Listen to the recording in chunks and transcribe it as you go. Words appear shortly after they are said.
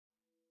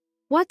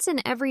What's an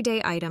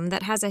everyday item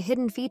that has a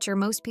hidden feature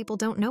most people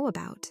don't know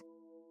about?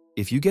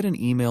 If you get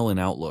an email in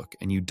Outlook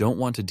and you don't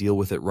want to deal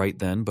with it right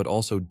then but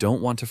also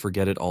don't want to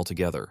forget it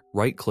altogether,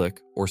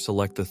 right-click or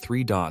select the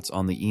three dots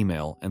on the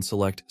email and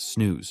select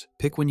Snooze.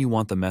 Pick when you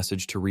want the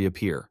message to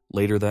reappear,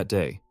 later that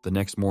day, the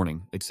next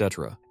morning,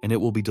 etc., and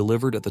it will be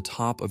delivered at the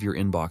top of your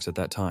inbox at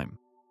that time.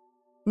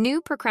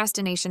 New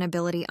procrastination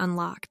ability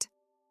unlocked.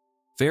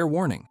 Fair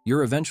warning,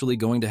 you're eventually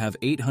going to have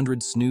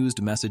 800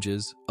 snoozed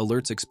messages,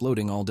 alerts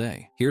exploding all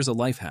day. Here's a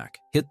life hack.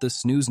 Hit the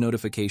snooze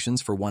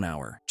notifications for 1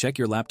 hour. Check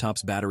your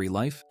laptop's battery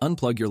life,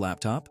 unplug your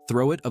laptop,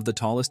 throw it of the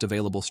tallest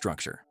available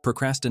structure.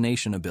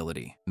 Procrastination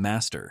ability.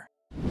 Master.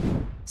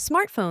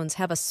 Smartphones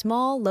have a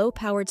small,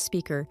 low-powered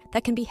speaker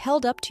that can be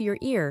held up to your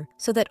ear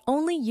so that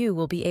only you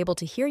will be able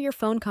to hear your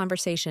phone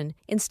conversation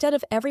instead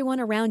of everyone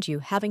around you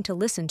having to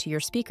listen to your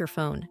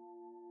speakerphone.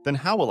 Then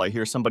how will I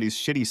hear somebody's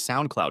shitty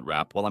SoundCloud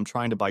rap while I'm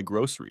trying to buy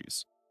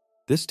groceries?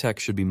 This tech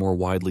should be more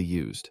widely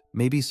used.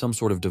 Maybe some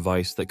sort of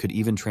device that could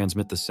even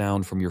transmit the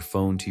sound from your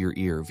phone to your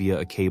ear via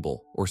a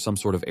cable or some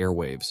sort of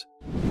airwaves.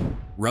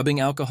 Rubbing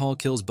alcohol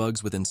kills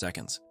bugs within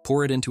seconds.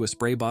 Pour it into a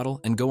spray bottle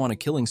and go on a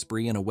killing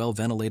spree in a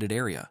well-ventilated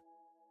area.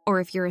 Or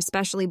if you're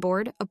especially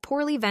bored, a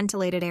poorly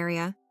ventilated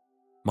area.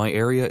 My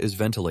area is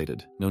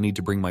ventilated. No need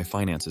to bring my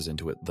finances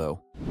into it,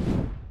 though.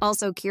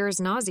 Also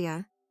cures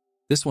nausea.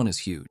 This one is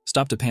huge.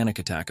 Stopped a panic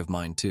attack of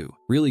mine too.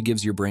 Really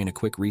gives your brain a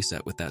quick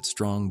reset with that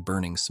strong,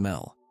 burning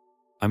smell.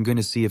 I'm going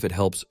to see if it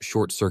helps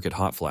short-circuit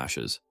hot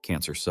flashes.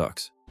 Cancer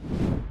sucks.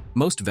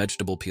 Most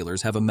vegetable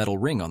peelers have a metal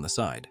ring on the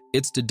side.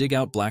 It's to dig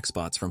out black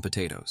spots from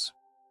potatoes.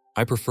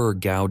 I prefer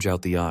gouge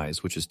out the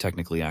eyes, which is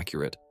technically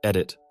accurate.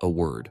 Edit a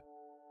word.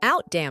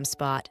 Out, damn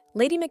spot.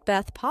 Lady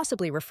Macbeth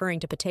possibly referring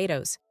to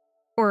potatoes.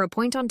 Or a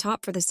point on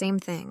top for the same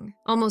thing.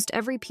 Almost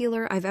every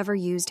peeler I've ever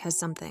used has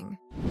something.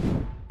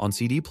 On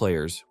CD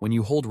players, when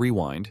you hold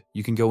rewind,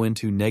 you can go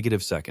into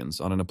negative seconds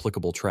on an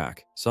applicable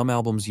track. Some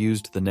albums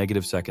used the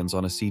negative seconds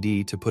on a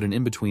CD to put an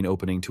in-between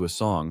opening to a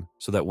song,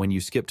 so that when you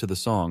skip to the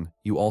song,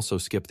 you also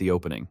skip the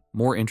opening.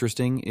 More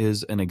interesting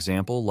is an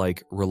example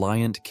like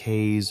Reliant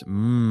K's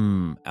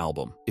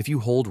album. If you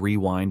hold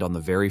rewind on the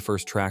very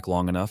first track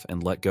long enough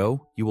and let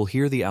go, you will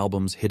hear the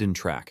album's hidden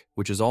track,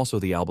 which is also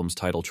the album's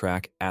title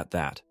track at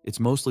that. It's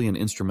mostly an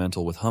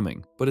instrumental with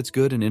humming, but it's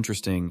good and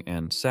interesting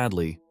and,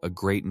 sadly, a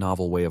great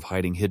novel way of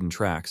hiding hidden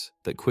tracks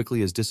that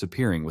quickly is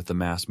disappearing with the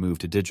mass move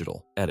to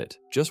digital. Edit.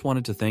 Just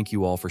wanted to thank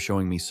you all for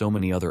showing me so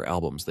many other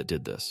albums that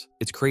did this.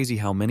 It's crazy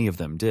how many of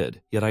them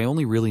did, yet I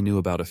only really knew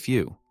about a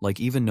few. Like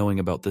even knowing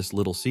about this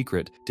little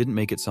secret didn't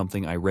make it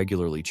something I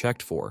regularly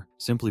checked for,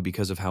 simply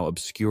because of how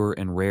obscure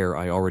and rare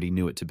I already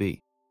knew it to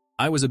be.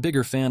 I was a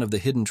bigger fan of the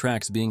hidden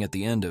tracks being at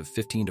the end of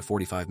 15 to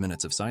 45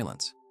 minutes of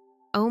silence.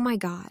 Oh my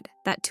god,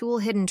 that Tool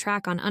hidden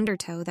track on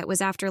Undertow that was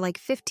after like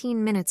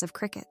 15 minutes of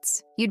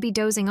crickets. You'd be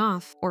dozing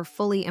off or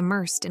fully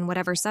immersed in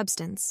whatever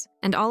substance,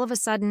 and all of a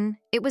sudden,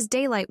 it was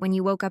daylight when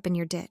you woke up in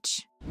your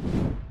ditch.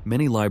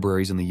 Many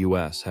libraries in the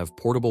US have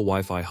portable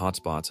Wi-Fi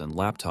hotspots and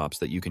laptops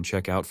that you can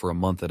check out for a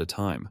month at a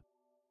time.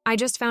 I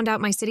just found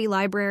out my city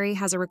library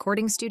has a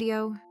recording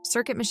studio,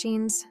 circuit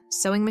machines,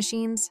 sewing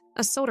machines,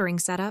 a soldering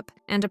setup,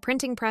 and a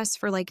printing press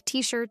for like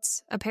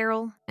t-shirts,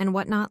 apparel, and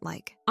whatnot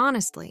like.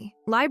 Honestly,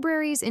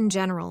 libraries in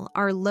general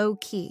are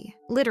low-key,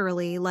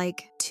 literally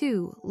like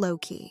too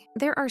low-key.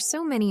 There are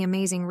so many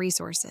amazing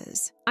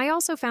resources. I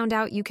also found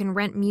out you can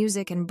rent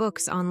music and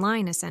books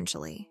online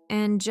essentially,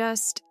 and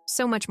just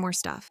so much more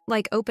stuff,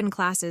 like open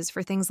classes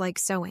for things like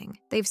sewing.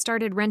 They've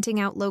started renting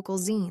out local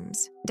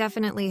zines.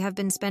 Definitely have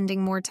been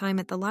spending more time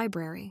at the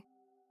library.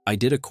 I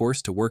did a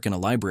course to work in a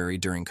library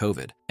during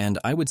COVID, and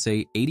I would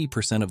say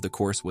 80% of the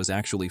course was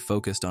actually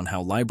focused on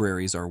how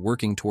libraries are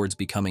working towards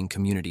becoming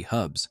community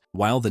hubs.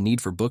 While the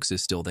need for books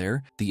is still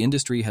there, the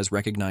industry has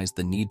recognized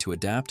the need to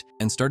adapt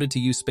and started to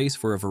use space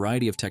for a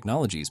variety of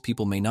technologies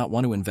people may not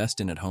want to invest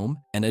in at home,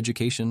 and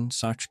education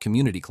such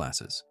community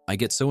classes. I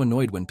get so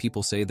annoyed when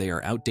people say they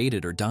are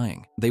outdated or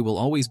dying. They will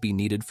always be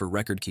needed for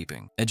record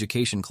keeping,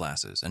 education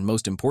classes, and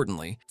most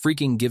importantly,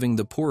 freaking giving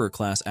the poorer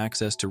class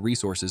access to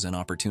resources and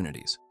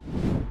opportunities.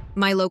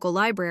 My local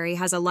library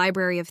has a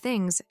library of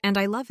things, and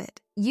I love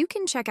it. You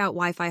can check out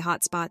Wi-Fi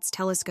hotspots,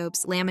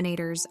 telescopes,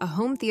 laminators, a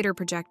home theater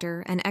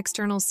projector, an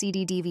external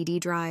CD/DVD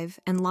drive,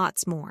 and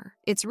lots more.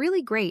 It's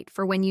really great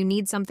for when you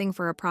need something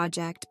for a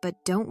project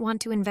but don't want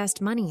to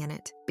invest money in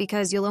it,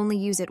 because you'll only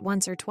use it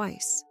once or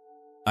twice.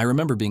 I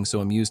remember being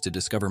so amused to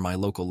discover my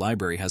local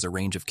library has a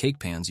range of cake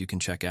pans you can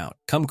check out.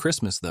 Come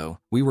Christmas, though,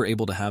 we were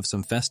able to have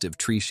some festive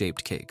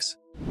tree-shaped cakes.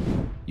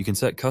 You can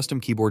set custom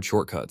keyboard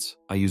shortcuts.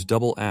 I use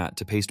double @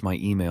 to paste my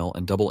email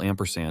and double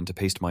ampersand to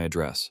paste my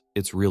address.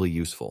 It's really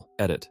useful.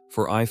 Edit.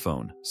 For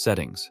iPhone,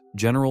 settings,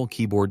 general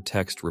keyboard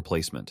text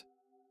replacement.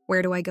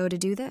 Where do I go to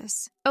do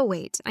this? Oh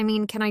wait,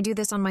 can I do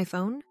this on my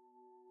phone?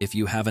 If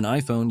you have an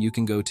iPhone, you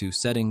can go to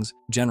Settings,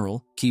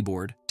 General,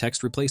 Keyboard,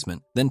 Text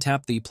Replacement, then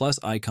tap the plus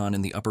icon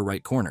in the upper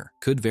right corner.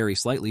 Could vary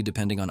slightly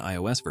depending on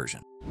iOS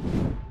version.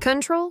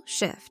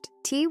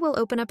 Control-Shift-T will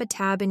open up a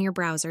tab in your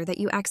browser that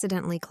you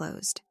accidentally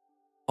closed.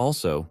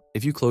 Also,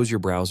 if you close your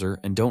browser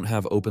and don't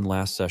have Open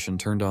Last Session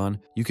turned on,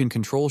 you can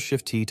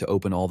Control-Shift-T to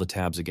open all the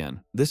tabs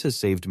again. This has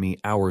saved me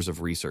hours of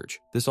research.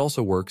 This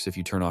also works if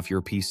you turn off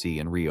your PC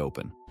and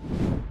reopen.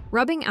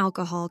 Rubbing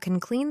alcohol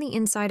can clean the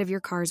inside of your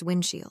car's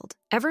windshield.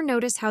 Ever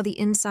notice how the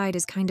inside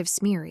is kind of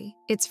smeary?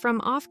 It's from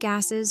off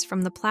gases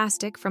from the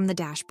plastic from the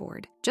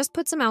dashboard. Just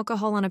put some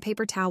alcohol on a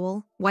paper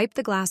towel, wipe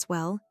the glass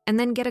well, and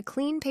then get a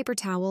clean paper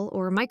towel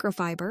or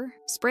microfiber,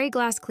 spray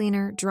glass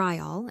cleaner, dry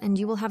all, and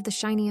you will have the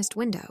shiniest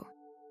window.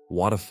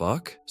 What the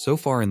fuck? So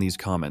far in these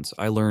comments,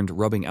 I learned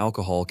rubbing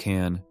alcohol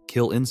can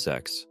kill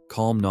insects,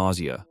 calm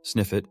nausea,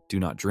 sniff it, do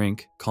not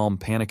drink, calm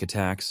panic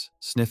attacks,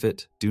 sniff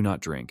it, do not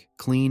drink,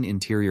 clean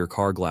interior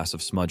car glass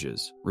of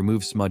smudges,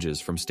 remove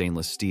smudges from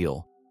stainless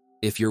steel.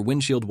 If your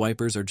windshield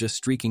wipers are just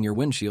streaking your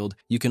windshield,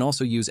 you can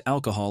also use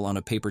alcohol on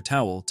a paper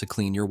towel to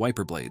clean your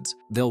wiper blades.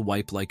 They'll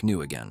wipe like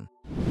new again.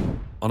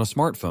 On a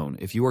smartphone,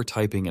 if you are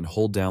typing and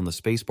hold down the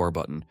spacebar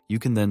button, you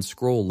can then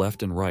scroll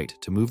left and right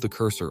to move the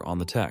cursor on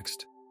the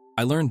text.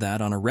 I learned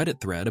that on a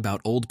Reddit thread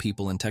about old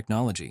people and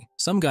technology.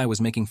 Some guy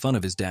was making fun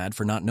of his dad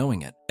for not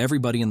knowing it.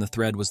 Everybody in the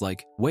thread was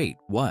like, wait,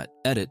 what?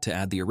 Edit to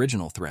add the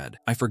original thread.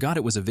 I forgot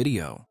it was a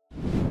video.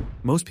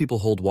 Most people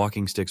hold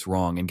walking sticks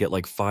wrong and get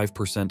like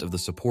 5% of the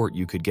support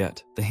you could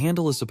get. The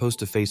handle is supposed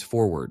to face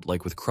forward,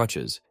 like with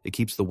crutches. It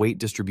keeps the weight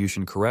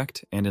distribution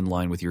correct and in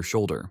line with your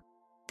shoulder.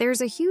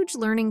 There's a huge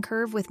learning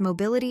curve with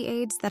mobility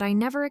aids that I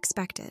never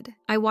expected.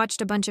 I watched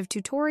a bunch of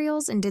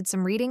tutorials and did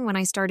some reading when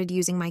I started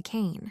using my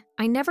cane.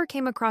 I never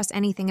came across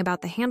anything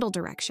about the handle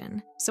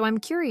direction, so I'm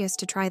curious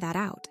to try that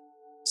out.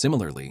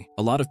 Similarly,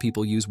 a lot of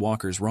people use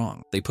walkers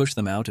wrong. They push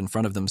them out in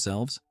front of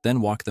themselves,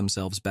 then walk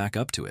themselves back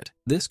up to it.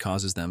 This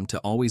causes them to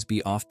always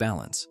be off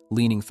balance,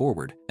 leaning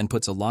forward, and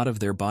puts a lot of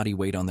their body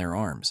weight on their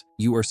arms.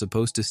 You are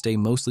supposed to stay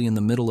mostly in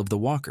the middle of the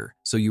walker,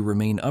 so you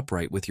remain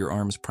upright with your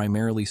arms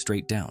primarily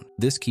straight down.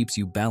 This keeps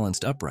you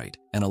balanced upright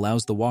and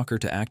allows the walker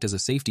to act as a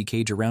safety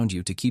cage around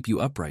you to keep you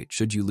upright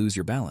should you lose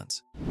your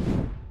balance.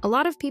 A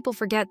lot of people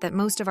forget that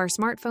most of our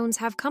smartphones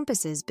have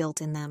compasses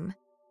built in them.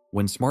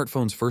 When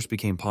smartphones first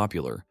became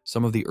popular,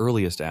 some of the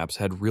earliest apps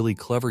had really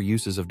clever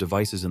uses of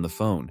devices in the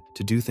phone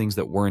to do things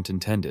that weren't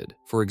intended.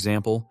 For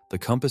example, the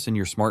compass in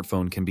your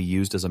smartphone can be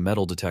used as a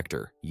metal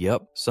detector.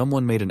 Yep,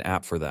 someone made an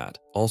app for that.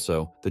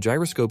 Also, the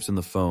gyroscopes in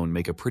the phone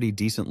make a pretty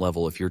decent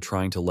level if you're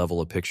trying to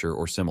level a picture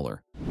or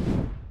similar.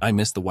 I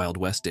miss the Wild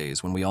West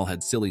days when we all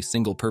had silly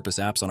single-purpose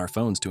apps on our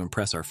phones to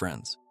impress our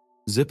friends.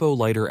 Zippo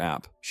Lighter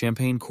app,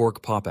 Champagne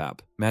Cork Pop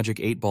app, Magic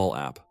 8-Ball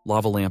app,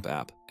 Lava Lamp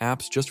app.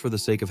 Apps just for the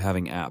sake of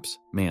having apps.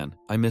 Man,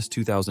 I miss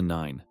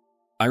 2009.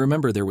 I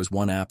remember there was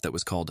one app that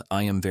was called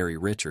I Am Very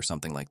Rich or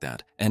something like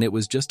that, and it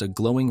was just a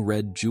glowing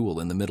red jewel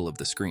in the middle of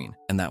the screen,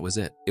 and that was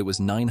it. It was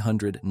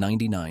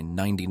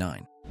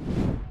 $999.99.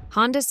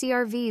 Honda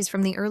CR-Vs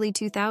from the early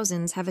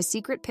 2000s have a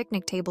secret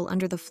picnic table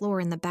under the floor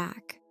in the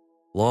back.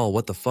 Lol,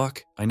 what the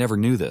fuck? I never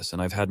knew this,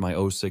 and I've had my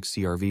 06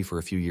 CR-V for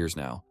a few years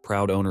now.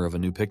 Proud owner of a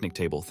new picnic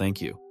table,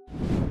 thank you.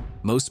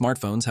 Most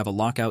smartphones have a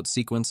lockout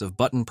sequence of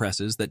button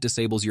presses that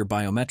disables your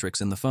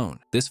biometrics in the phone.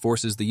 This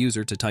forces the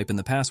user to type in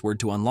the password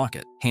to unlock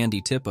it.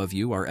 Handy tip if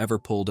you are ever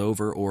pulled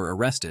over or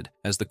arrested,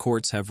 as the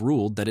courts have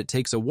ruled that it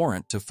takes a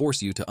warrant to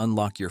force you to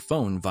unlock your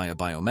phone via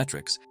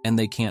biometrics, and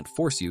they can't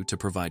force you to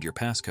provide your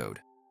passcode.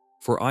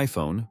 For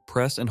iPhone,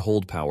 press and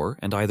hold power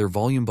and either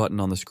volume button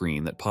on the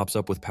screen that pops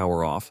up with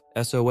power off,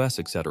 SOS,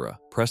 etc.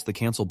 Press the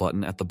cancel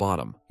button at the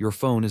bottom. Your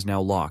phone is now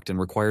locked and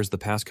requires the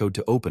passcode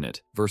to open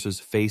it versus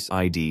Face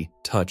ID,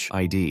 Touch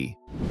ID.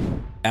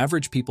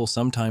 Average people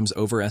sometimes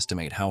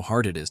overestimate how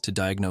hard it is to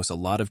diagnose a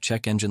lot of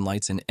check engine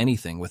lights in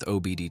anything with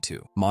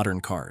OBD2.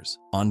 Modern cars.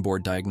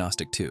 Onboard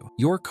Diagnostic 2.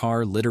 Your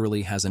car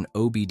literally has an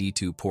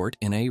OBD2 port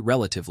in a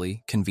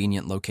relatively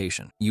convenient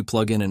location. You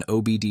plug in an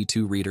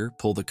OBD2 reader,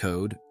 pull the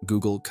code,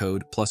 Google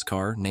code plus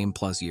car, name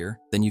plus year,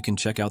 then you can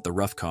check out the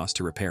rough cost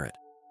to repair it.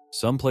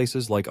 Some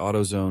places like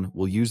AutoZone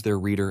will use their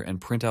reader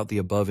and print out the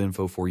above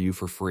info for you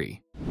for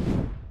free.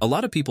 A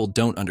lot of people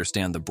don't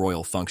understand the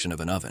broil function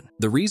of an oven.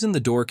 The reason the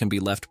door can be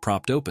left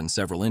propped open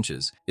several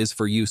inches is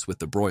for use with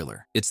the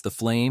broiler. It's the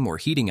flame or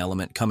heating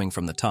element coming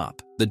from the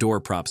top. The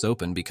door props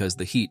open because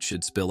the heat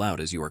should spill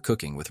out as you are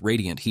cooking with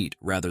radiant heat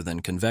rather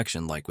than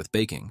convection like with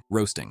baking,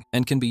 roasting,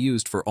 and can be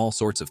used for all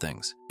sorts of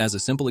things. As a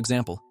simple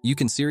example, you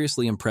can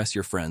seriously impress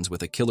your friends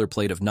with a killer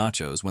plate of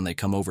nachos when they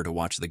come over to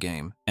watch the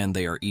game, and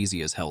they are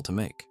easy as hell to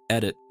make.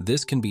 Edit,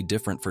 this can be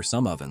different for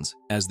some ovens,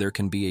 as there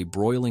can be a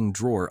broiling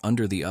drawer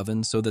under the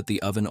oven so that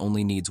the oven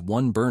only needs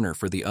one burner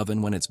for the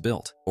oven when it's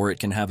built, or it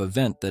can have a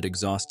vent that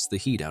exhausts the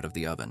heat out of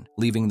the oven,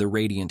 leaving the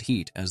radiant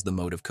heat as the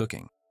mode of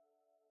cooking.